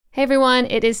Hey everyone,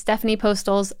 it is Stephanie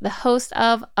Postles, the host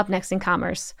of Up Next in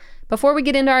Commerce. Before we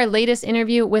get into our latest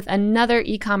interview with another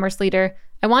e-commerce leader,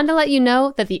 I wanted to let you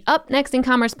know that the Up Next in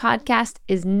Commerce podcast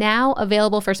is now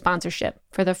available for sponsorship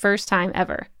for the first time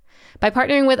ever. By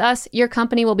partnering with us, your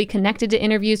company will be connected to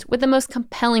interviews with the most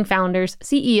compelling founders,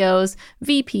 CEOs,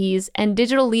 VPs, and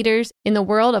digital leaders in the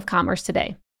world of commerce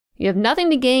today. You have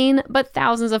nothing to gain but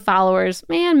thousands of followers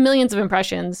and millions of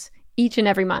impressions each and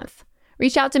every month.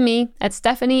 Reach out to me at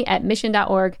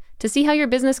stephanie@mission.org to see how your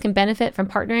business can benefit from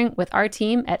partnering with our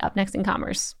team at Up Next in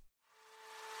Commerce.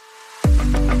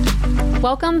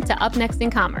 Welcome to Up Next in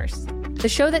Commerce, the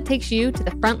show that takes you to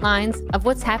the front lines of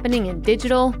what's happening in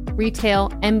digital,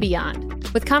 retail, and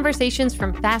beyond, with conversations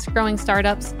from fast-growing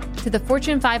startups to the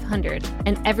Fortune 500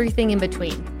 and everything in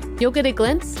between. You'll get a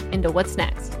glimpse into what's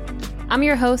next. I'm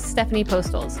your host, Stephanie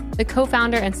Postles, the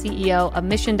co-founder and CEO of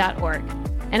Mission.org,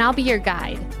 and I'll be your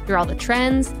guide through all the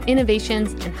trends,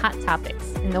 innovations, and hot topics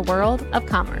in the world of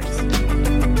commerce.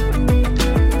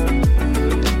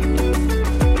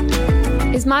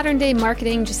 Is modern-day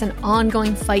marketing just an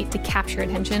ongoing fight to capture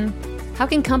attention? How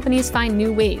can companies find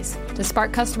new ways to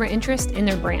spark customer interest in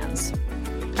their brands?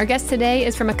 Our guest today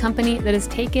is from a company that has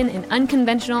taken an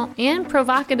unconventional and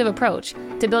provocative approach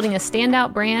to building a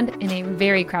standout brand in a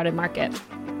very crowded market.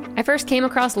 I first came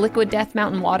across Liquid Death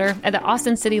Mountain Water at the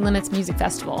Austin City Limits Music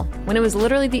Festival, when it was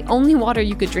literally the only water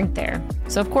you could drink there.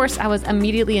 So of course, I was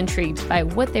immediately intrigued by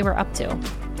what they were up to.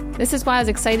 This is why I was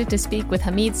excited to speak with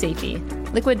Hamid Saifi,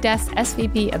 Liquid Death's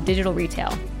SVP of Digital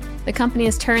Retail. The company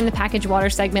has turned the packaged water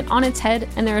segment on its head,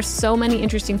 and there are so many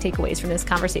interesting takeaways from this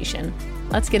conversation.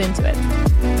 Let's get into it.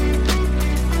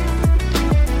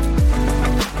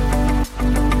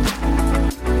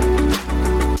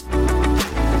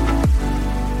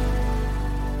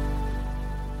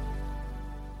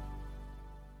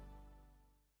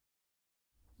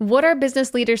 What are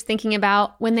business leaders thinking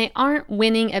about when they aren't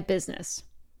winning at business?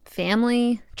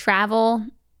 Family, travel,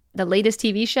 the latest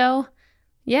TV show?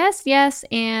 Yes,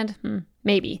 and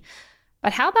maybe.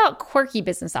 But how about quirky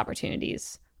business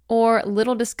opportunities? Or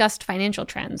little discussed financial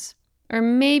trends? Or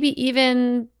maybe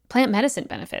even plant medicine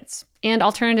benefits and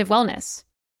alternative wellness?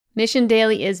 Mission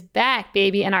Daily is back,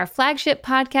 baby, and our flagship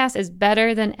podcast is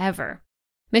better than ever.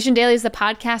 Mission Daily is the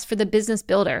podcast for the business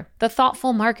builder, the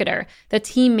thoughtful marketer, the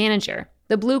team manager,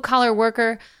 the blue-collar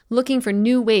worker looking for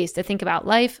new ways to think about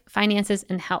life, finances,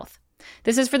 and health.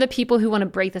 This is for the people who want to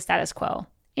break the status quo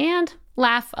and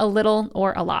laugh a little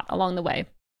or a lot along the way.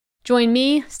 Join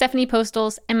me, Stephanie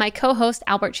Postles, and my co-host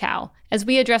Albert Chow as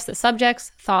we address the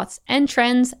subjects, thoughts, and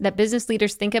trends that business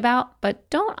leaders think about but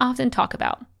don't often talk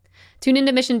about. Tune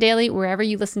into Mission Daily wherever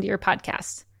you listen to your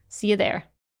podcasts. See you there.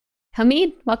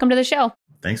 Hamid, welcome to the show.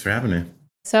 Thanks for having me.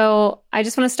 So I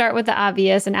just want to start with the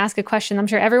obvious and ask a question I'm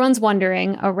sure everyone's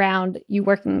wondering around you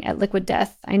working at Liquid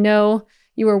Death. I know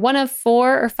you were one of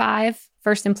 4 or 5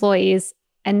 first employees,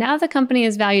 and now the company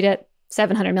is valued at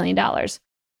 $700 million.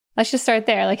 Let's just start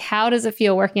there. Like, how does it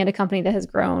feel working at a company that has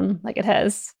grown like it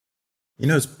has? You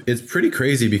know, it's pretty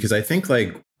crazy because I think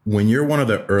like when you're one of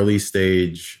the early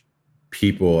stage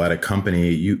people at a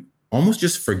company, you almost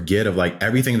just forget of like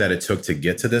everything that it took to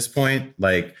get to this point.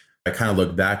 Like, I kind of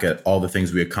look back at all the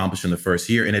things we accomplished in the first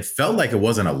year, and it felt like it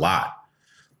wasn't a lot.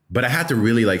 But I had to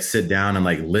really like sit down and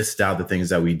like list out the things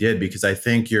that we did, because I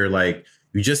think you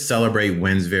just celebrate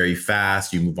wins very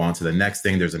fast. You move on to the next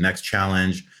thing. There's a next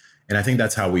challenge. And I think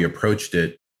that's how we approached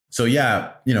it. So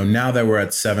yeah, now that we're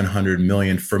at 700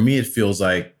 million, for me, it feels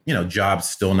like, job's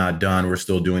still not done. We're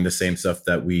still doing the same stuff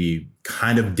that we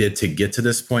kind of did to get to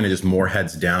this point, and just more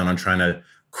heads down on trying to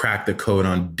crack the code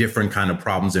on different kind of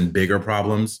problems and bigger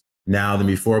problems now than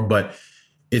before. But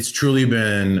it's truly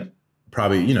been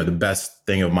probably, the best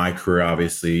thing of my career,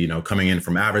 obviously, coming in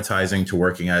from advertising to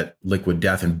working at Liquid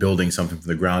Death and building something from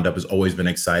the ground up has always been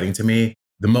exciting to me.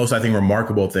 The most, I think,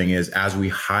 remarkable thing is as we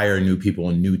hire new people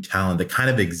and new talent, the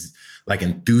kind of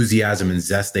enthusiasm and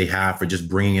zest they have for just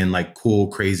bringing in like cool,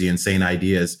 crazy, insane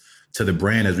ideas to the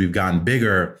brand as we've gotten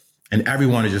bigger. And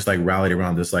everyone is just like rallied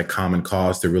around this like common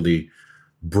cause to really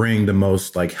bring the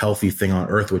most like healthy thing on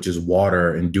earth, which is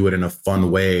water, and do it in a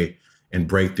fun way and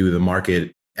break through the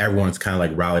market. Everyone's kind of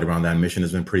like rallied around that mission.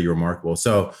 Has been pretty remarkable.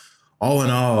 So all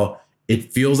in all,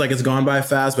 it feels like it's gone by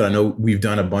fast, but I know we've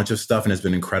done a bunch of stuff and it's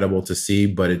been incredible to see,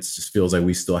 but it just feels like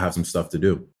we still have some stuff to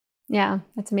do. Yeah,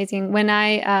 that's amazing. When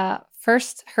I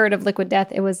first heard of Liquid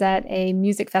Death, it was at a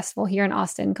music festival here in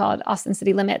Austin called Austin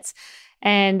City Limits.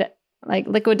 And like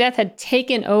Liquid Death had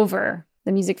taken over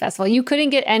the music festival. You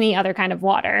couldn't get any other kind of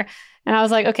water. And I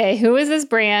was like, okay, who is this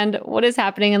brand? What is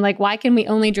happening? And like, why can we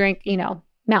only drink,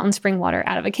 mountain spring water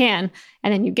out of a can.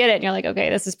 And then you get it and you're like,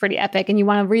 okay, this is pretty epic. And you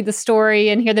want to read the story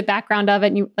and hear the background of it.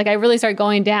 And you like, I really started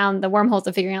going down the wormholes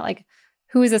of figuring out like,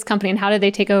 who is this company and how did they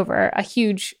take over a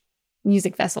huge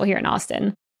music festival here in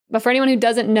Austin? But for anyone who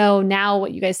doesn't know now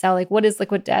what you guys sell, like what is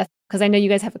Liquid Death? Because I know you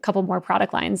guys have a couple more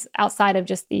product lines outside of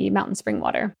just the mountain spring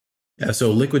water. Yeah,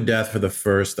 so Liquid Death for the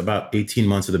first about 18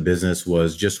 months of the business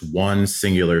was just one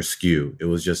singular SKU. It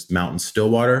was just Mountain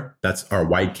Stillwater. That's our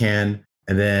white can.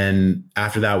 And then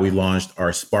after that, we launched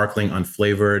our sparkling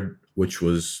unflavored, which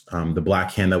was the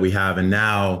black can that we have. And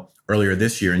now earlier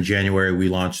this year in January, we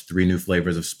launched 3 new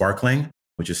flavors of sparkling,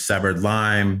 which is Severed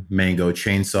Lime, Mango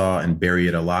Chainsaw, and Bury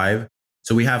It Alive.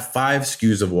 So we have 5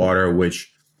 SKUs of water,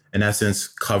 which in essence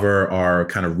cover our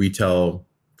kind of retail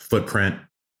footprint.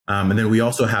 And then we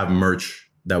also have merch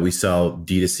that we sell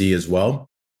D2C as well.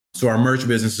 So our merch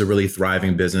business is a really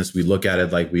thriving business. We look at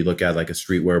it like we look at like a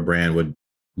streetwear brand would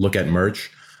look at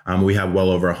merch. We have well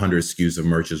over 100 SKUs of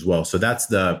merch as well. So that's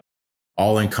the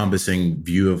all-encompassing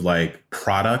view of like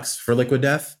products for Liquid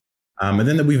Death. And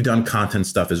then we've done content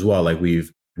stuff as well. Like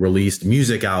we've released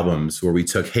music albums where we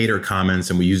took hater comments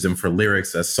and we used them for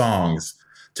lyrics as songs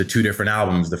to 2 different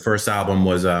albums. The first album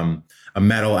was a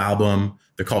metal album.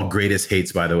 They're called Greatest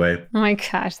Hates, by the way. Oh my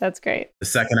gosh, that's great. The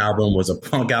second album was a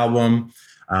punk album.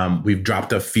 We've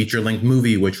dropped a feature-length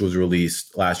movie, which was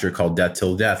released last year called Death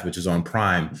Till Death, which is on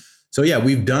Prime. So yeah,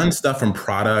 we've done stuff from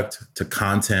product to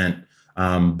content,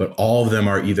 but all of them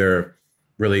are either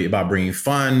really about bringing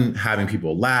fun, having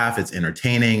people laugh, it's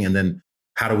entertaining, and then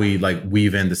how do we like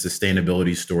weave in the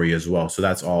sustainability story as well? So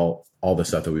that's all the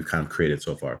stuff that we've kind of created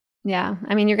so far. Yeah.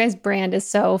 I mean, your guys' brand is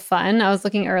so fun. I was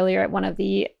looking earlier at one of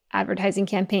the advertising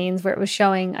campaigns where it was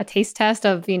showing a taste test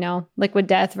of, Liquid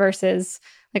Death versus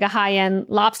like a high-end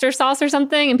lobster sauce or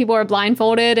something. And people were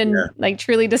blindfolded and like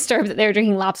truly disturbed that they were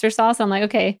drinking lobster sauce. I'm like,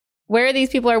 okay, where these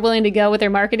people are willing to go with their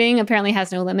marketing apparently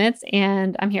has no limits.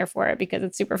 And I'm here for it because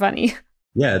it's super funny.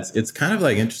 Yeah, it's kind of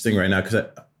like interesting right now because,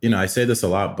 I say this a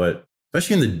lot, but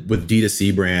especially with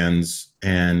D2C brands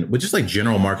and with just like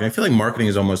general marketing, I feel like marketing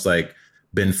is almost like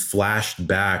been flashed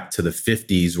back to the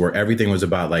 50s where everything was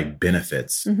about like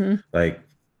benefits. Mm-hmm. Like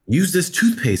use this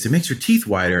toothpaste, it makes your teeth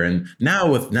whiter. And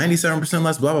now with 97%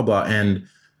 less, blah, blah, blah. And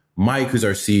Mike, who's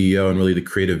our CEO and really the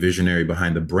creative visionary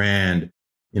behind the brand,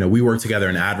 we work together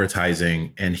in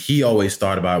advertising and he always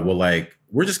thought about, well, like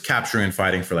we're just capturing and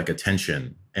fighting for like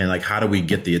attention. And like, how do we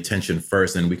get the attention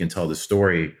first and we can tell the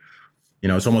story?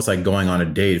 It's almost like going on a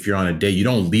date. If you're on a date, you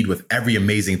don't lead with every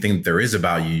amazing thing that there is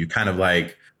about you. You kind of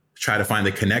like try to find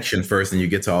the connection first and you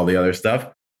get to all the other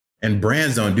stuff. And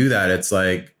brands don't do that. It's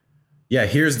like, yeah,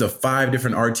 here's the 5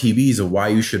 different RTBs of why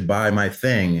you should buy my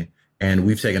thing. And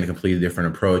we've taken a completely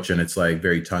different approach and it's like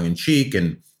very tongue in cheek.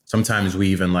 And sometimes we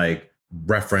even like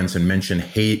reference and mention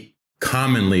hate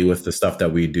commonly with the stuff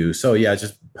that we do. So yeah, it's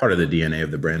just part of the DNA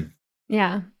of the brand.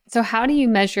 Yeah. So how do you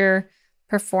measure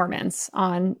performance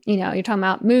on, you're talking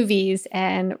about movies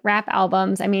and rap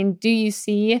albums? I mean, do you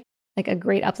see like a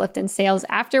great uplift in sales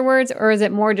afterwards? Or is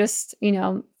it more just,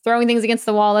 throwing things against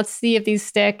the wall, let's see if these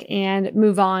stick and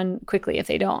move on quickly if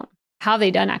they don't? How have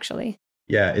they done actually?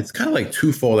 Yeah, it's kind of like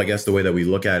twofold, I guess, the way that we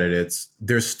look at it.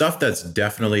 There's stuff that's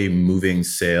definitely moving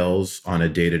sales on a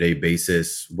day-to-day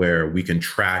basis where we can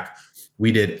track,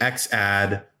 we did X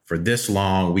ad for this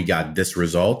long, we got this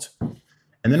result.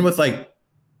 And then with like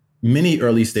many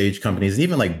early stage companies and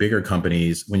even like bigger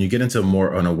companies, when you get into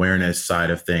more an awareness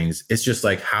side of things, it's just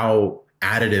like how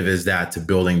additive is that to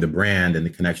building the brand and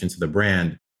the connection to the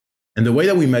brand? And the way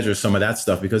that we measure some of that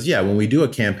stuff, because when we do a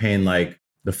campaign like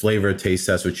the flavor taste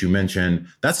test, which you mentioned,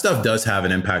 that stuff does have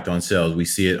an impact on sales. We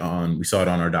saw it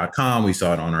on our .com, we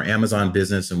saw it on our Amazon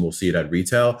business, and we'll see it at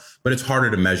retail, but it's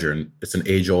harder to measure. And it's an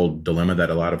age old dilemma that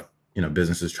a lot of,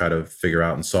 businesses try to figure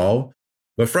out and solve.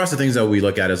 But for us, the things that we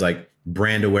look at is like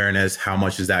brand awareness. How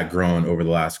much has that grown over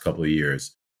the last couple of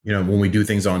years? When we do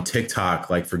things on TikTok,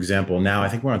 like for example, now I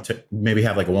think we're on maybe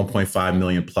have like a 1.5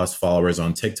 million plus followers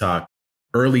on TikTok.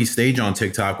 Early stage on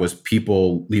TikTok was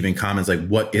people leaving comments like,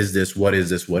 what is this? What is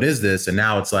this? What is this? And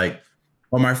now it's like,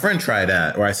 well, my friend tried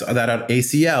that, or I saw that at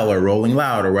ACL or Rolling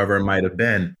Loud or wherever it might have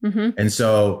been. Mm-hmm. And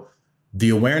so the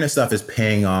awareness stuff is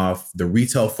paying off. The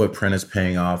retail footprint is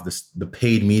paying off. The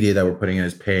paid media that we're putting in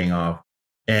is paying off.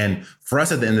 And for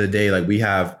us at the end of the day, like we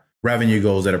have revenue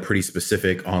goals that are pretty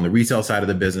specific on the retail side of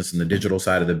the business and the digital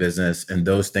side of the business. And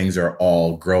those things are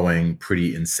all growing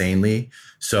pretty insanely.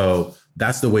 So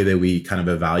that's the way that we kind of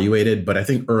evaluated. But I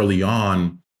think early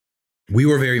on, we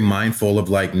were very mindful of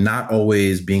like not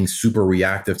always being super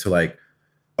reactive to like,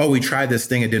 oh, we tried this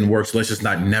thing, it didn't work, so let's just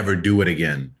not never do it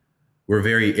again. we're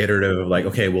very iterative of like,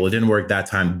 okay, well, it didn't work that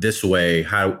time this way.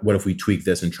 What if we tweak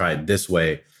this and try it this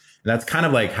way? And that's kind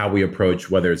of like how we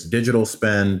approach whether it's digital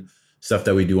spend, stuff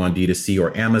that we do on D2C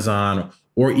or Amazon,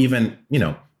 or even,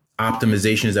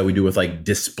 optimizations that we do with like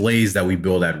displays that we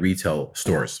build at retail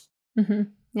stores. Mm-hmm.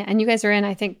 Yeah. And you guys are in,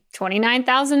 I think,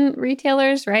 29,000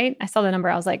 retailers, right? I saw the number.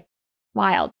 I was like,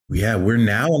 wild. Yeah, we're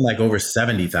now in like over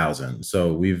 70,000.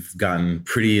 So we've gotten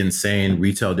pretty insane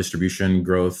retail distribution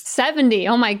growth. 70.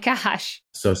 Oh my gosh.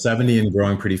 So 70 and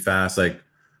growing pretty fast, like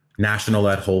national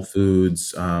at Whole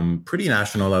Foods, pretty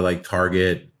national at like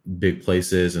Target, big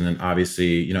places. And then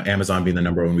obviously, Amazon being the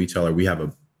number one retailer, we have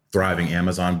a thriving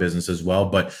Amazon business as well.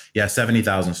 But yeah,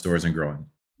 70,000 stores and growing.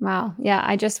 Wow. Yeah.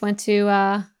 I just went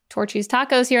to Torchy's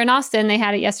Tacos here in Austin. They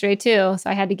had it yesterday too. So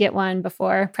I had to get one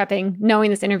before prepping, knowing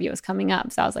this interview was coming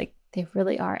up. So I was like, they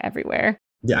really are everywhere.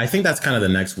 Yeah, I think that's kind of the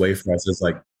next wave for us is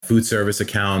like food service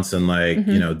accounts and like,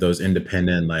 those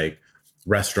independent like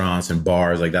restaurants and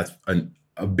bars. Like that's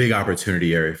a big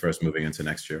opportunity area for us moving into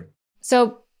next year.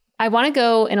 So I want to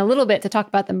go in a little bit to talk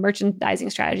about the merchandising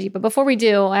strategy. But before we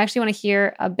do, I actually want to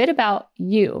hear a bit about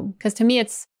you, because to me,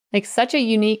 it's like such a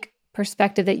unique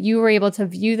perspective that you were able to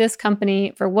view this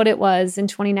company for what it was in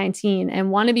 2019 and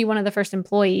want to be one of the first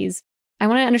employees. I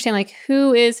want to understand like,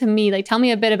 who is Hamid? Like, tell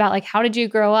me a bit about like, how did you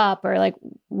grow up, or like,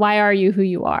 why are you who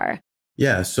you are?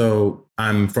 Yeah. So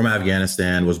I'm from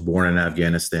Afghanistan, was born in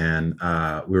Afghanistan.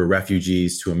 We were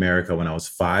refugees to America when I was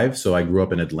 5. So I grew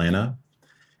up in Atlanta.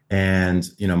 And,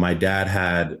 my dad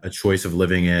had a choice of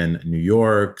living in New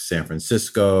York, San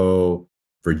Francisco,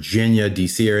 Virginia,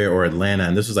 DC area, or Atlanta.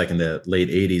 And this was like in the late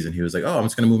 80s. And he was like, oh, I'm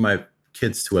just going to move my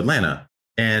kids to Atlanta.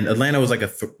 And Atlanta was like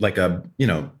a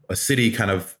city kind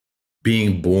of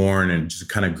being born and just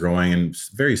kind of growing and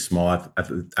very small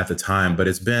at the time. But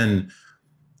it's been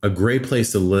a great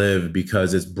place to live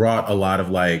because it's brought a lot of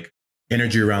like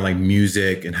energy around like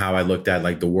music and how I looked at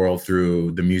like the world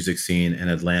through the music scene in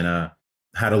Atlanta.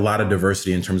 Had a lot of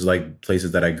diversity in terms of like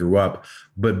places that I grew up.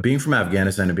 But being from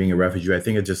Afghanistan and being a refugee, I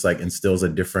think it just like instills a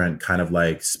different kind of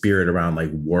like spirit around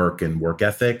like work and work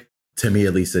ethic. To me,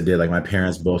 at least it did. Like my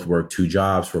parents both worked 2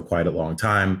 jobs for quite a long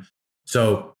time.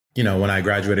 So, when I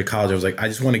graduated college, I was like, I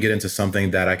just want to get into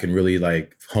something that I can really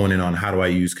like hone in on. How do I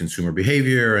use consumer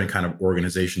behavior and kind of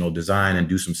organizational design and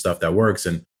do some stuff that works?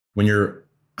 And when you're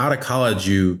out of college,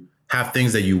 you have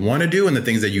things that you want to do and the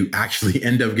things that you actually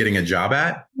end up getting a job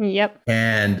at. Yep.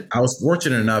 And I was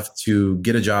fortunate enough to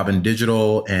get a job in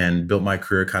digital and built my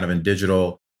career kind of in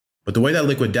digital. But the way that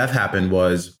Liquid Death happened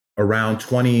was around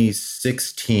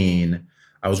 2016,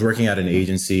 I was working at an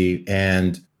agency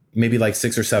and maybe like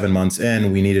 6 or 7 months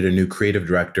in, we needed a new creative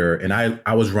director. And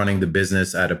I was running the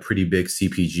business at a pretty big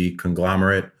CPG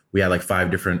conglomerate. We had like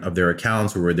 5 different of their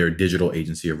accounts. We were their digital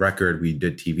agency of record. We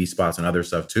did TV spots and other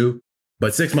stuff too.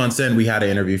 But 6 months in, we had an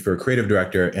interview for a creative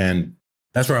director. And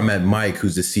that's where I met Mike,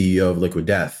 who's the CEO of Liquid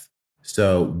Death.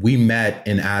 So we met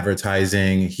in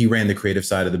advertising. He ran the creative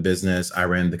side of the business. I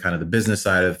ran the kind of the business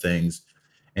side of things.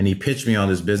 And he pitched me on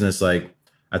this business like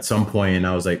at some point, and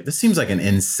I was like, this seems like an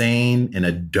insane and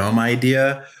a dumb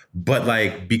idea. But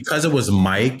like, because it was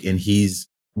Mike and he's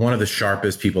one of the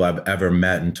sharpest people I've ever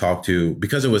met and talked to,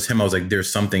 because it was him, I was like,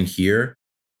 there's something here.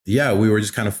 Yeah, we were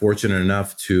just kind of fortunate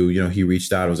enough to, he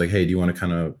reached out. I was like, hey, do you want to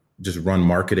kind of just run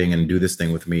marketing and do this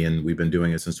thing with me? And we've been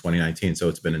doing it since 2019. So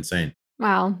it's been insane.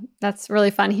 Wow. That's really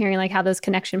fun hearing like how those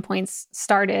connection points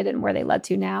started and where they led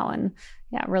to now. And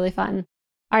yeah, really fun.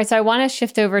 All right. So I want to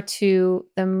shift over to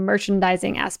the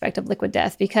merchandising aspect of Liquid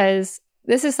Death, because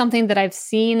this is something that I've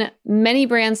seen many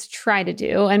brands try to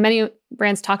do. And many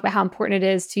brands talk about how important it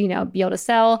is to, be able to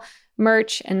sell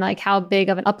merch and like how big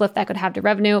of an uplift that could have to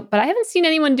revenue. But I haven't seen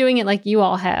anyone doing it like you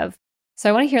all have. So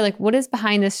I want to hear like what is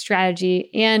behind this strategy,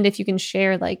 and if you can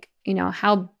share like,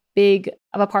 how big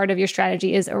of a part of your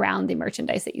strategy is around the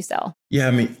merchandise that you sell. Yeah,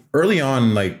 I mean, early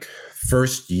on, like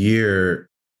first year,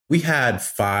 we had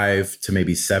 5 to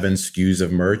maybe 7 SKUs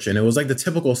of merch. And it was like the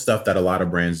typical stuff that a lot of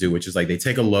brands do, which is like they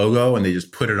take a logo and they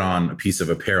just put it on a piece of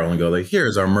apparel and go like,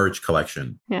 here's our merch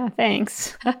collection. Yeah,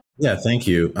 thanks. Yeah, thank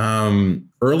you.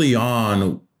 Early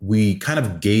on, we kind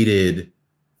of gated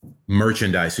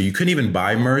merchandise. So you couldn't even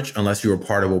buy merch unless you were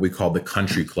part of what we call the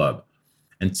Country Club.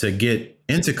 And to get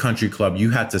into Country Club,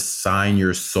 you had to sign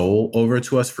your soul over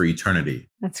to us for eternity.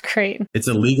 That's great. It's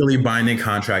a legally binding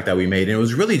contract that we made. And it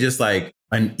was really just like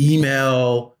an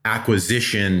email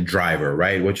acquisition driver,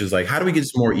 right? Which is like, how do we get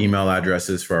some more email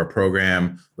addresses for our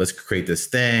program? Let's create this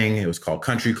thing. It was called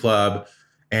Country Club.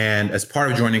 And as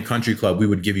part of joining Country Club, we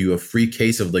would give you a free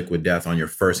case of Liquid Death on your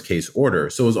first case order.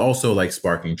 So it was also like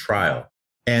sparking trial.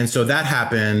 And so that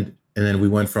happened. And then we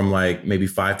went from like maybe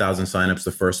 5,000 signups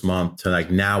the first month to like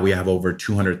now we have over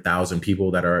 200,000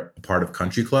 people that are a part of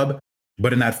Country Club.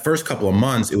 But in that first couple of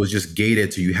months, it was just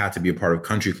gated to you had to be a part of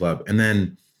Country Club. And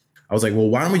then I was like, well,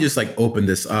 why don't we just like open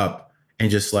this up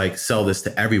and just like sell this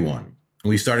to everyone? And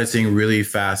we started seeing really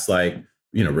fast, like,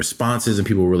 responses, and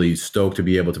people were really stoked to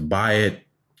be able to buy it.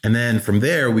 And then from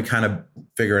there, we kind of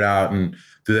figured out, and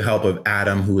through the help of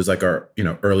Adam, who was like our,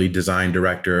 early design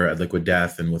director at Liquid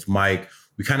Death, and with Mike,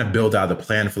 we kind of built out the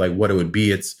plan for like what it would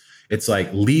be. It's like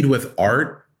lead with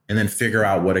art and then figure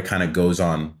out what it kind of goes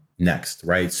on next,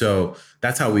 right? So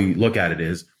that's how we look at it,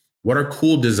 is what are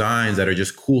cool designs that are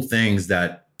just cool things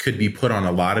that could be put on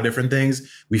a lot of different things.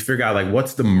 We figure out like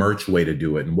what's the merch way to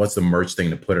do it and what's the merch thing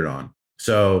to put it on.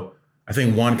 So I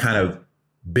think one kind of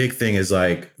big thing is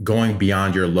like going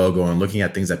beyond your logo and looking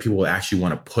at things that people actually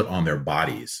want to put on their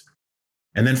bodies.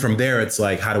 And then from there, it's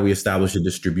like, how do we establish a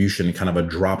distribution, kind of a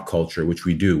drop culture, which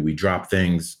we do. We drop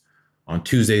things on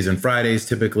Tuesdays and Fridays.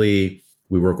 Typically,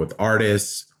 we work with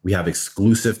artists. We have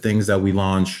exclusive things that we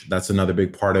launch. That's another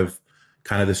big part of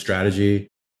kind of the strategy.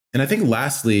 And I think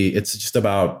lastly, it's just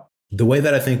about the way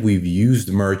that I think we've used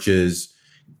merch is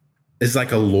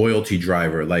like a loyalty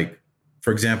driver. Like,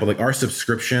 for example, like our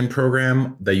subscription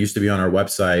program that used to be on our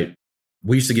website,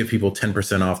 we used to give people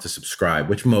 10% off to subscribe,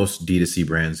 which most D2C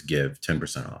brands give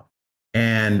 10% off.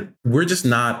 And we're just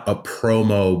not a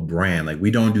promo brand. Like we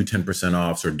don't do 10%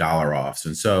 offs or dollar offs.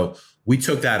 And so we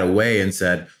took that away and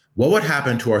said, what would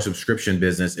happen to our subscription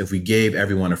business if we gave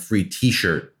everyone a free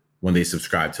t-shirt when they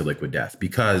subscribe to Liquid Death?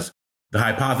 Because the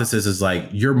hypothesis is like,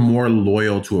 you're more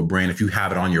loyal to a brand if you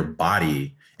have it on your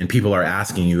body and people are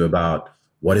asking you about,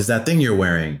 what is that thing you're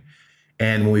wearing?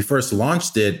 And when we first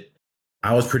launched it,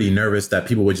 I was pretty nervous that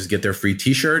people would just get their free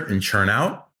t-shirt and churn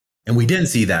out. And we didn't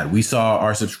see that. We saw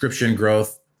our subscription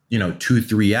growth,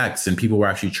 2-3x, and people were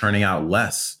actually churning out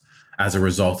less as a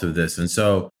result of this. And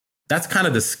so that's kind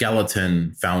of the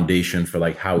skeleton foundation for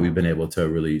like how we've been able to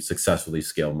really successfully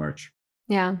scale merch.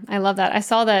 Yeah, I love that. I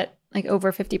saw that like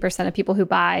over 50% of people who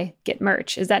buy get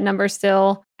merch. Is that number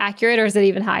still accurate, or is it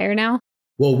even higher now?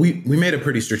 Well, we made a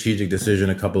pretty strategic decision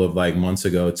a couple of like months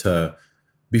ago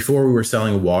before we were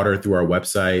selling water through our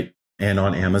website and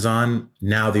on Amazon.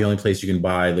 Now the only place you can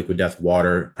buy Liquid Death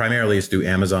water primarily is through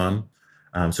Amazon.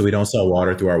 So we don't sell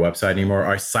water through our website anymore.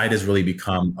 Our site has really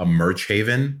become a merch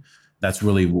haven. That's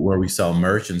really where we sell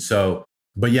merch. And so,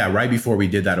 but yeah, right before we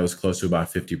did that, it was close to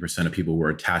about 50% of people were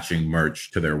attaching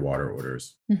merch to their water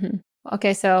orders. Mm-hmm.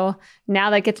 Okay, so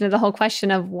now that gets into the whole question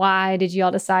of why did you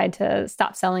all decide to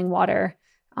stop selling water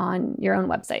on your own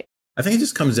website? I think it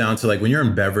just comes down to like when you're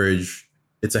in beverage,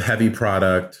 it's a heavy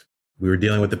product. We were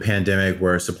dealing with the pandemic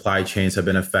where supply chains have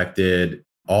been affected.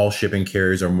 All shipping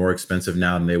carriers are more expensive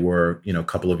now than they were, a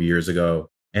couple of years ago.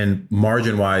 And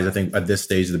margin wise, I think at this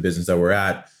stage of the business that we're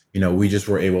at, we just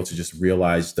were able to just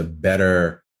realize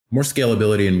more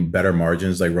scalability and better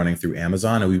margins like running through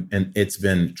Amazon. And it's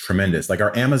been tremendous. Like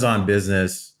our Amazon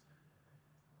business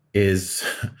is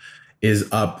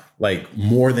up like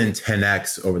more than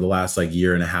 10x over the last like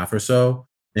year and a half or so.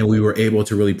 And we were able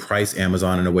to really price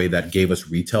Amazon in a way that gave us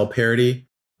retail parity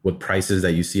with prices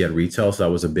that you see at retail. So that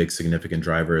was a big significant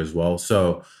driver as well.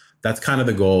 So that's kind of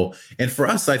the goal. And for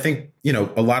us, I think,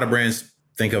 a lot of brands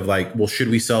think of like, well, should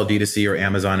we sell D2C or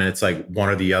Amazon? And it's like one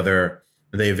or the other.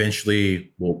 They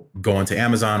eventually will go into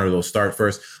Amazon or they'll start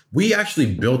first. We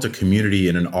actually built a community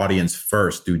and an audience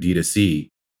first through D2C.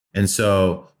 And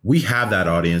so we have that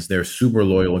audience. They're super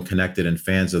loyal and connected and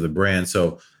fans of the brand.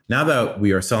 So now that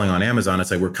we are selling on Amazon,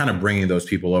 it's like we're kind of bringing those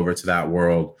people over to that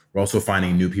world. We're also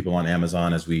finding new people on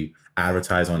Amazon as we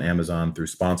advertise on Amazon through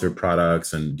sponsored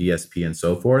products and DSP and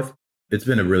so forth. It's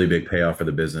been a really big payoff for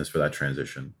the business for that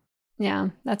transition. Yeah,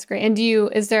 that's great. And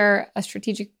is there a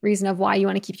strategic reason of why you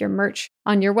want to keep your merch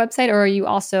on your website, or are you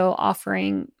also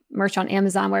offering merch on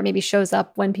Amazon where it maybe shows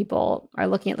up when people are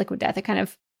looking at Liquid Death? It kind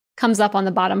of comes up on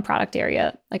the bottom product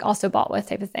area, like also bought with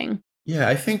type of thing. Yeah,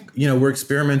 I think, we're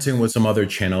experimenting with some other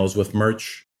channels with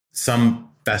merch.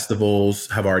 Some festivals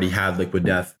have already had Liquid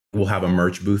Death. We'll have a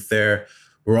merch booth there.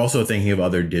 We're also thinking of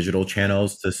other digital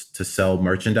channels to sell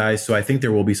merchandise. So I think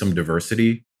there will be some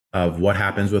diversity of what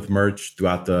happens with merch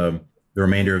throughout the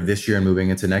remainder of this year and moving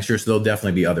into next year. So there'll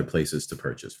definitely be other places to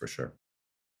purchase for sure.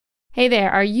 Hey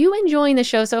there, are you enjoying the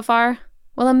show so far?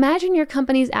 Well, imagine your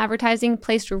company's advertising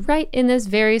placed right in this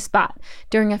very spot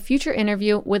during a future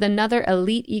interview with another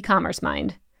elite e-commerce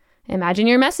mind. Imagine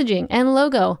your messaging and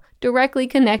logo directly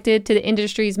connected to the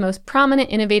industry's most prominent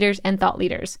innovators and thought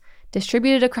leaders,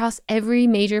 distributed across every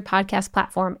major podcast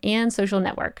platform and social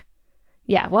network.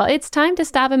 Yeah, well, it's time to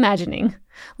stop imagining.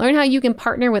 Learn how you can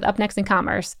partner with UpNext in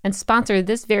Commerce and sponsor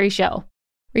this very show.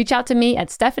 Reach out to me at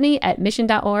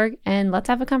stephanie@mission.org and let's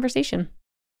have a conversation.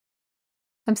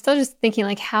 I'm still just thinking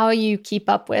like how you keep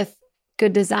up with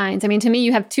good designs. I mean, to me,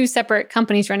 you have two separate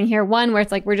companies running here. One where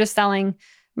it's like we're just selling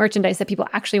merchandise that people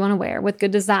actually want to wear with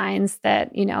good designs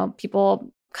that,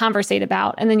 people conversate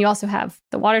about. And then you also have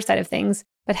the water side of things.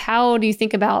 But how do you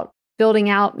think about building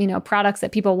out, products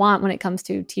that people want when it comes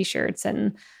to t-shirts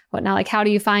and whatnot? Like, how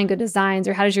do you find good designs,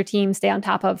 or how does your team stay on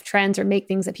top of trends or make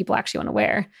things that people actually want to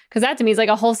wear? Because that to me is like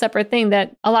a whole separate thing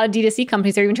that a lot of D2C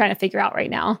companies are even trying to figure out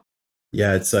right now.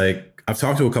 Yeah, it's like I've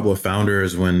talked to a couple of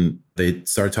founders when they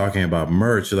start talking about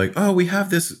merch. They're like, oh, we have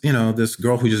this, this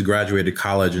girl who just graduated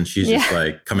college and she's just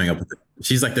like coming up with it.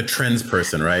 She's like the trends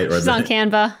person, right? She's on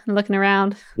Canva and looking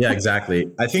around. Yeah, exactly.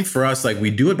 I think for us, like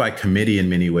we do it by committee in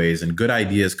many ways, and good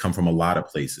ideas come from a lot of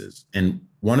places. And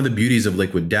one of the beauties of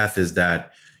Liquid Death is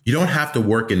that you don't have to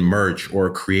work in merch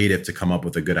or creative to come up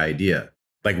with a good idea.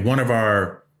 Like one of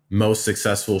our most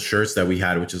successful shirts that we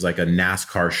had, which is like a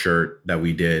NASCAR shirt that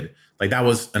we did, like that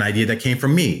was an idea that came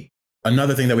from me.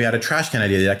 Another thing that we had, a trash can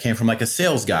idea that came from like a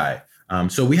sales guy.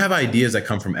 So we have ideas that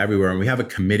come from everywhere, and we have a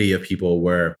committee of people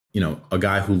where, a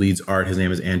guy who leads art, his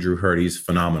name is Andrew Hurd. He's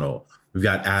phenomenal. We've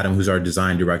got Adam, who's our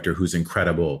design director, who's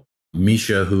incredible.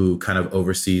 Misha, who kind of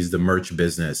oversees the merch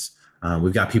business.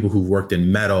 We've got people who've worked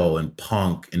in metal and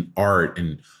punk and art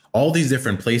and all these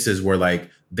different places where like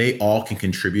they all can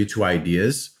contribute to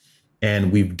ideas.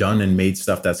 And we've done and made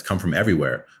stuff that's come from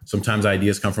everywhere. Sometimes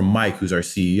ideas come from Mike, who's our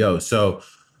CEO. So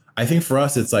I think for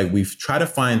us, it's like we've tried to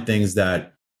find things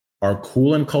that are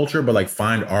cool in culture, but like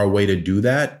find our way to do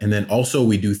that. And then also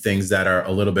we do things that are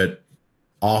a little bit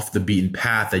off the beaten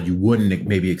path that you wouldn't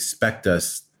maybe expect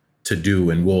us to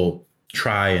do. And we'll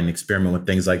try and experiment with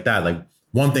things like that. Like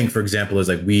one thing, for example, is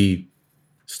like we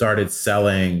started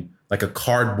selling like a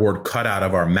cardboard cutout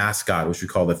of our mascot, which we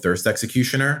call the Thirst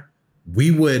Executioner. We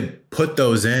would put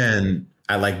those in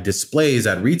at like displays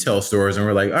at retail stores. And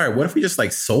we're like, all right, what if we just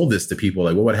like sold this to people?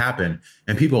 Like what would happen?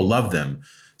 And people love them.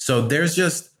 So there's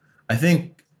just, I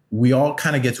think we all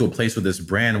kind of get to a place with this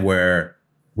brand where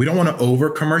we don't want to over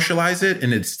commercialize it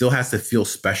and it still has to feel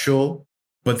special.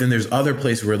 But then there's other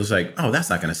places where it's like, oh, that's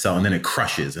not going to sell. And then it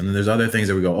crushes. And then there's other things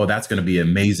that we go, oh, that's going to be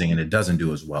amazing. And it doesn't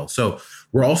do as well. So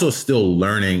we're also still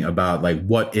learning about like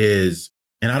what is,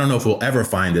 and I don't know if we'll ever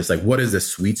find this, like what is the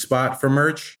sweet spot for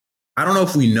merch? I don't know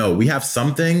if we know. We have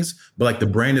some things, but like the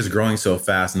brand is growing so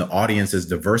fast and the audience is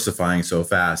diversifying so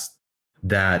fast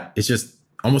that it's just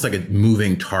almost like a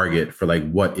moving target for like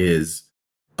what is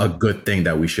a good thing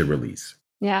that we should release.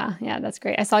 Yeah, that's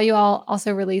great. I saw you all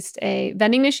also released a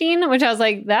vending machine, which I was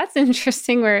like, that's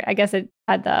interesting, where I guess it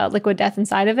had the Liquid Death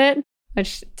inside of it,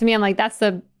 which to me, I'm like, that's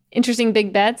the interesting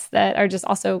big bets that are just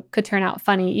also could turn out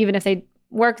funny. Even if they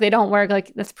work, they don't work.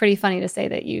 Like that's pretty funny to say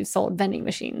that you sold vending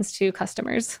machines to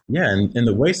customers. Yeah. And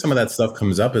the way some of that stuff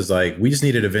comes up is like, we just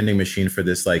needed a vending machine for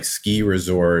this like ski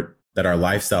resort that our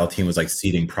lifestyle team was like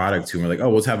seeding product to. And we're like, oh,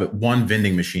 let's have one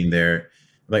vending machine there.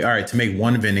 Like, all right, to make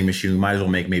one vending machine, we might as well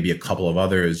make maybe a couple of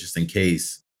others just in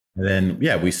case. And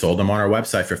then, we sold them on our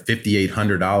website for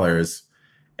 $5,800,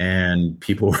 and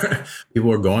people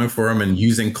were going for them and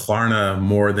using Klarna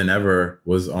more than ever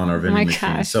was on our vending machine.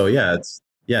 Gosh. So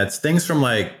it's things from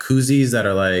like koozies that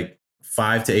are like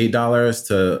 $5 to $8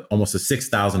 to almost a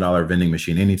 $6,000 vending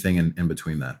machine, anything in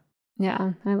between that.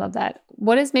 Yeah, I love that.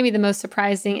 What is maybe the most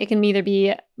surprising? It can either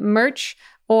be merch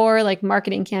or like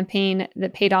marketing campaign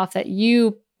that paid off that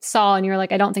you saw and you're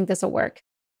like, I don't think this will work.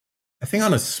 I think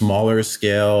on a smaller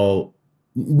scale,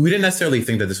 we didn't necessarily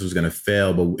think that this was going to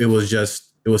fail, but it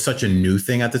was such a new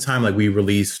thing at the time. Like we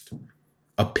released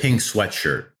a pink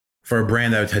sweatshirt for a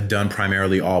brand that had done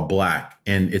primarily all black,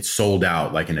 and it sold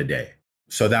out like in a day.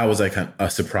 So that was like a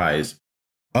surprise.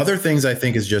 Other things I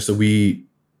think is just that we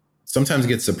sometimes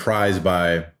get surprised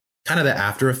by kind of the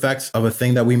after effects of a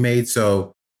thing that we made.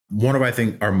 So one of, I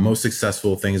think, our most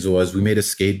successful things was we made a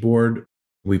skateboard.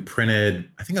 We printed,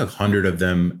 I think, 100 of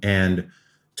them. And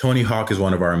Tony Hawk is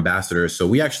one of our ambassadors. So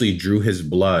we actually drew his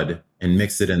blood and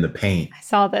mixed it in the paint. I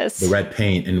saw this. The red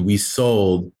paint. And we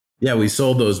sold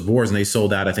those boards, and they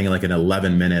sold out, I think, in like in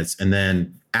 11 minutes. And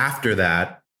then after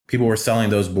that, people were selling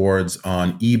those boards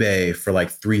on eBay for like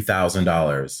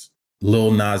 $3,000.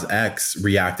 Lil Nas X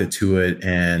reacted to it,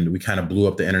 and we kind of blew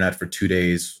up the internet for 2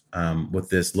 days with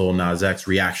this Lil Nas X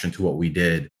reaction to what we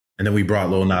did. And then we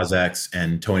brought Lil Nas X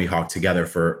and Tony Hawk together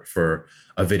for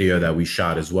a video that we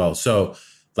shot as well. So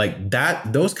like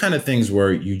that, those kind of things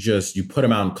where you put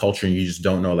them out in culture and you just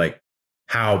don't know like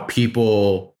how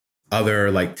people,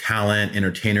 other like talent,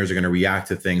 entertainers are going to react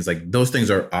to things. Like those things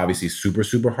are obviously super,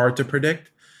 super hard to predict.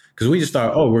 Because we just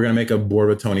thought, we're going to make a board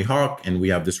with Tony Hawk and we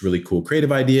have this really cool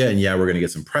creative idea. And we're going to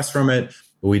get some press from it.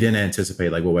 but we didn't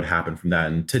anticipate like what would happen from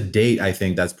that. And to date, I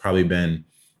think that's probably been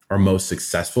our most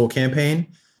successful campaign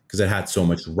because it had so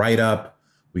much write up.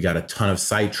 We got a ton of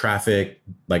site traffic,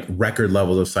 like record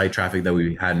levels of site traffic that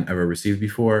we hadn't ever received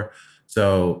before.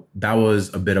 So that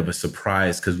was a bit of a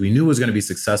surprise because we knew it was going to be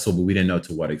successful, but we didn't know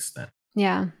to what extent.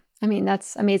 Yeah. I mean,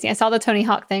 that's amazing. I saw the Tony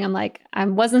Hawk thing. I'm like, I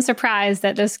wasn't surprised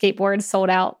that those skateboards sold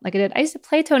out like it did. I used to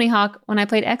play Tony Hawk when I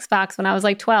played Xbox when I was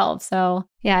like 12. So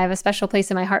yeah, I have a special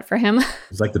place in my heart for him.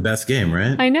 It's like the best game,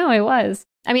 right? I know it was.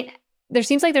 I mean, there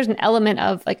seems like there's an element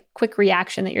of like quick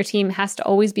reaction that your team has to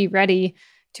always be ready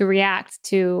to react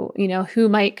to, who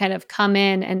might kind of come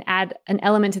in and add an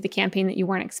element to the campaign that you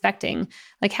weren't expecting.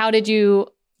 Like, how did you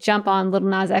jump on Lil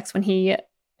Nas X when he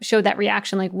showed that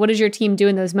reaction? Like, what does your team do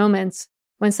in those moments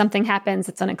when something happens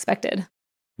that's unexpected?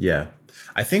 Yeah.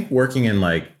 I think working in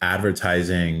like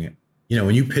advertising,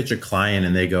 when you pitch a client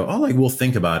and they go, oh, like, we'll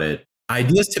think about it.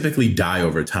 Ideas typically die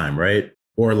over time, right?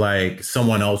 Or like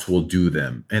someone else will do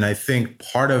them. And I think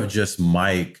part of just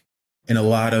Mike and a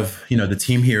lot of, the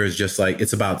team here is just like,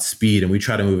 it's about speed. And we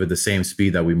try to move at the same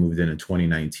speed that we moved in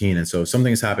 2019. And so if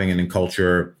something's happening in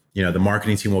culture, the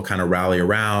marketing team will kind of rally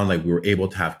around. Like we were able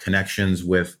to have connections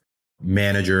with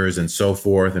managers and so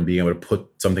forth and being able to put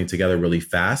something together really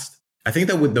fast. I think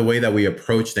that with the way that we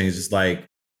approach things is like,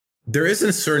 there is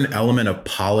a certain element of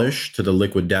polish to the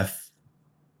Liquid Death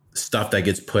stuff that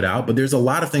gets put out, but there's a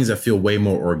lot of things that feel way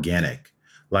more organic.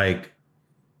 Like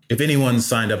if anyone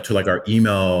signed up to like our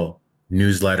email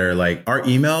newsletter, like our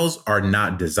emails are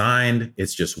not designed.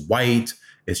 It's just white.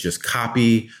 It's just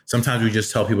copy. Sometimes we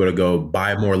just tell people to go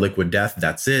buy more Liquid Death.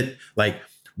 That's it. Like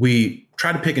we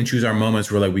try to pick and choose our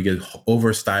moments where like we get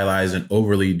over stylized and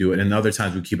overly do it. And other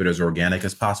times we keep it as organic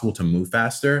as possible to move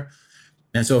faster.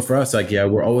 And so for us, like, yeah,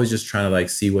 we're always just trying to like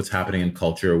see what's happening in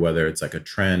culture, whether it's like a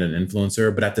trend, an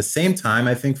influencer. But at the same time,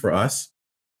 I think for us,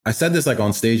 I said this like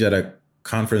on stage at a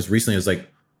conference recently, it's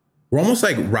like, we're almost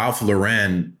like Ralph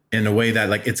Lauren in a way that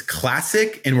like it's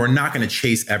classic and we're not going to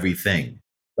chase everything.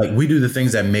 Like we do the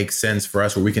things that make sense for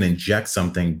us where we can inject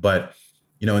something. But,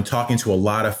 in talking to a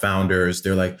lot of founders,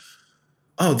 they're like,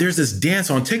 oh, there's this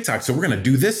dance on TikTok. So we're going to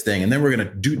do this thing and then we're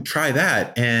going to try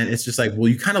that. And it's just like, well,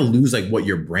 you kind of lose like what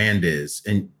your brand is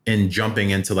and jumping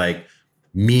into like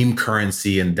meme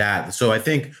currency and that. So I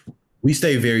think we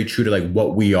stay very true to like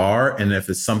what we are. And if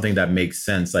it's something that makes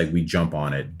sense, like we jump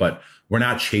on it, but we're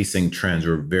not chasing trends.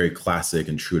 We're very classic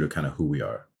and true to kind of who we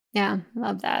are. Yeah,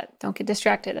 love that. Don't get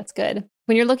distracted. That's good.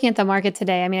 When you're looking at the market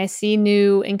today, I mean, I see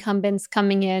new incumbents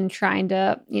coming in trying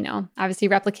to, obviously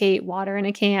replicate water in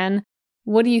a can.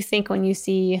 What do you think when you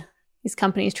see these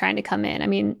companies trying to come in? I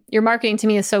mean, your marketing to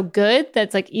me is so good that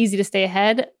it's like easy to stay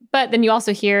ahead. But then you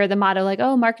also hear the motto like,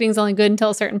 oh, marketing's only good until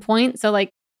a certain point. So like,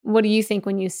 what do you think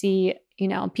when you see,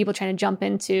 people trying to jump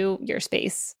into your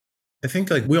space? I think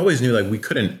like we always knew like we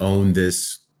couldn't own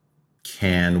this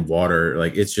can water.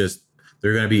 Like it's just, there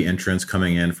are going to be entrants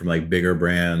coming in from like bigger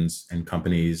brands and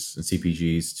companies and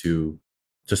CPGs to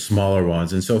smaller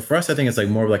ones. And so for us, I think it's like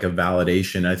more of like a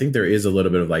validation. I think there is a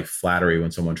little bit of like flattery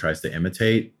when someone tries to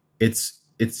imitate. It's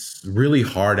really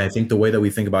hard. I think the way that we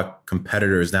think about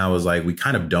competitors now is like, we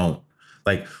kind of don't.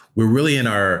 Like we're really in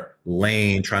our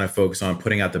lane trying to focus on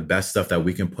putting out the best stuff that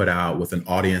we can put out with an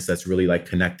audience that's really like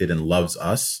connected and loves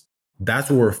us.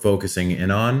 That's what we're focusing in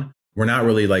on. We're not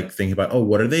really like thinking about, oh,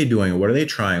 what are they doing? What are they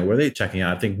trying? What are they checking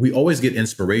out? I think we always get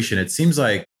inspiration. It seems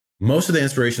like most of the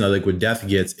inspiration that Liquid Death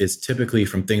gets is typically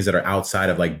from things that are outside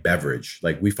of like beverage.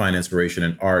 Like we find inspiration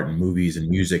in art and movies and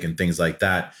music and things like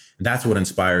that. And that's what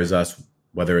inspires us,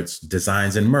 whether it's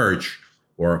designs and merch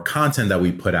or content that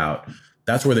we put out.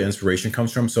 That's where the inspiration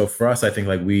comes from. So for us, I think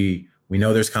like we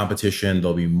know there's competition,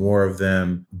 there'll be more of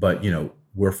them, but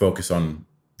we're focused on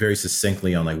very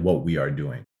succinctly on like what we are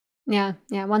doing. Yeah.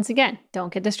 Once again,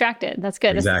 don't get distracted. That's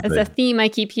good. Exactly. It's a theme I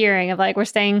keep hearing of like, we're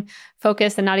staying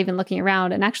focused and not even looking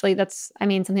around. And actually that's,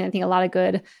 something I think a lot of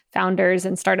good founders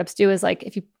and startups do is like,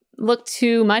 if you look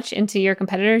too much into your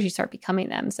competitors, you start becoming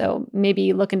them. So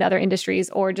maybe look into other industries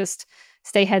or just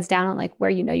stay heads down on like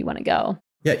where you want to go.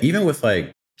 Yeah. Even with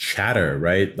like chatter,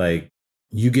 right? Like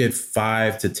you get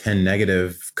 5 to 10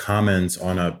 negative comments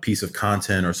on a piece of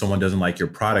content or someone doesn't like your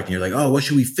product and you're like, oh, what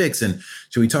should we fix? And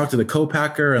should we talk to the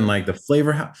co-packer and like the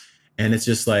flavor? And it's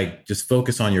just like, just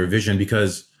focus on your vision,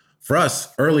 because for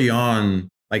us early on,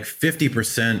 like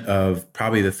 50% of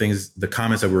probably the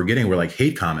comments that we were getting were like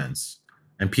hate comments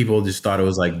and people just thought it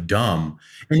was like dumb.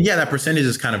 And yeah, that percentage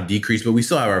is kind of decreased, but we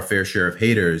still have our fair share of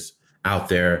haters out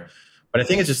there. But I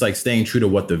think it's just like staying true to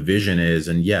what the vision is.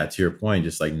 And yeah, to your point,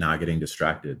 just like not getting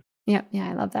distracted. Yeah,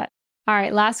 I love that. All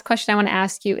right. Last question I want to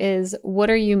ask you is, what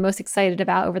are you most excited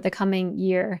about over the coming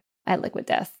year? at Liquid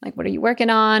Death? Like, what are you working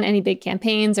on? Any big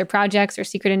campaigns or projects or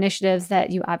secret initiatives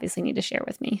that you obviously need to share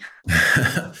with me?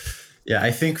 Yeah,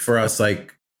 I think for us,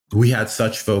 like, we had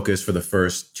such focus for the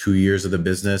first 2 years of the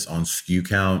business on SKU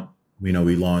count. We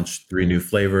launched 3 new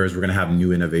flavors. We're going to have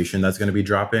new innovation that's going to be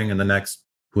dropping in the next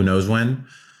who knows when.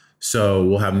 So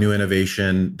we'll have new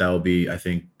innovation that will be, I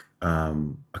think,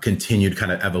 a continued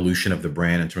kind of evolution of the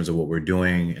brand in terms of what we're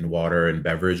doing in water and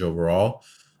beverage overall.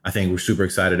 I think we're super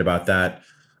excited about that.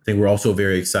 I think we're also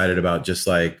very excited about just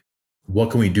like, what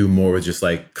can we do more with just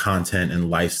like content and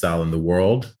lifestyle in the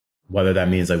world? Whether that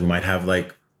means like we might have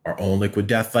like our own Liquid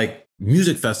Death, like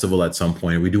music festival at some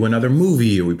point, or we do another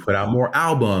movie, or we put out more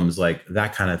albums, like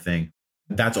that kind of thing.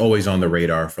 That's always on the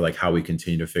radar for like how we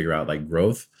continue to figure out like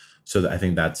growth. So I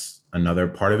think that's another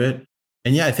part of it.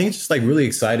 And yeah, I think it's just like really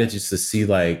excited just to see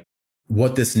like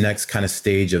what this next kind of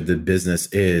stage of the business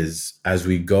is as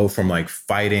we go from like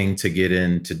fighting to get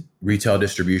into retail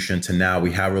distribution to now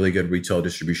we have really good retail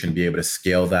distribution, be able to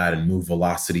scale that and move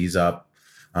velocities up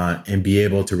and be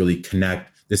able to really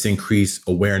connect this increased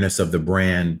awareness of the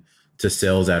brand to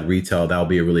sales at retail. That'll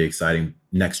be a really exciting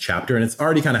next chapter. And it's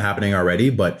already kind of happening already,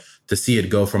 but to see it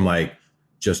go from like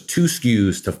just 2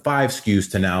 SKUs to 5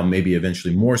 SKUs to now maybe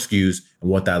eventually more SKUs and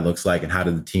what that looks like and how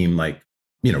did the team like,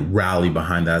 rally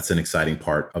behind that. That's an exciting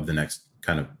part of the next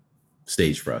kind of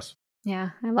stage for us. Yeah,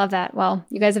 I love that. Well,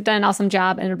 you guys have done an awesome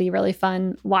job and it'll be really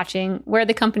fun watching where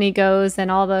the company goes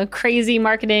and all the crazy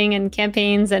marketing and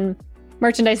campaigns and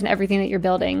merchandise and everything that you're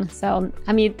building. So,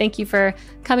 Hamid, thank you for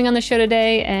coming on the show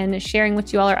today and sharing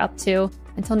what you all are up to.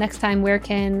 Until next time, where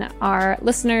can our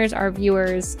listeners, our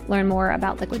viewers learn more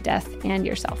about Liquid Death and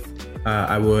yourself?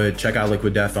 I would check out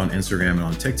Liquid Death on Instagram and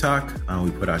on TikTok. We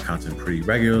put out content pretty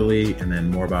regularly. And then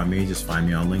more about me, just find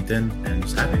me on LinkedIn and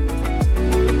just have me.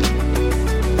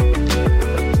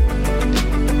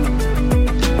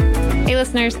 Hey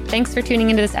listeners, thanks for tuning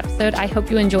into this episode. I hope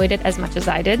you enjoyed it as much as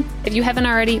I did. If you haven't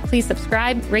already, please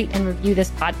subscribe, rate, and review this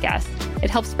podcast.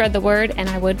 It helps spread the word and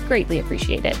I would greatly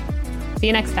appreciate it. See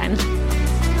you next time.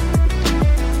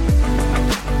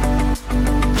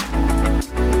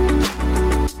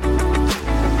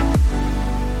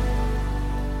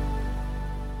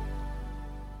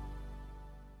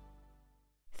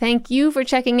 Thank you for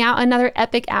checking out another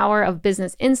epic hour of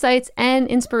business insights and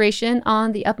inspiration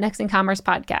on the Up Next in Commerce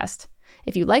podcast.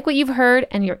 If you like what you've heard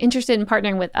and you're interested in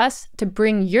partnering with us to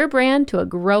bring your brand to a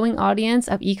growing audience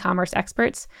of e-commerce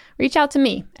experts, reach out to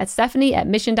me at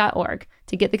Stephanie@mission.org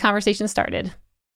to get the conversation started.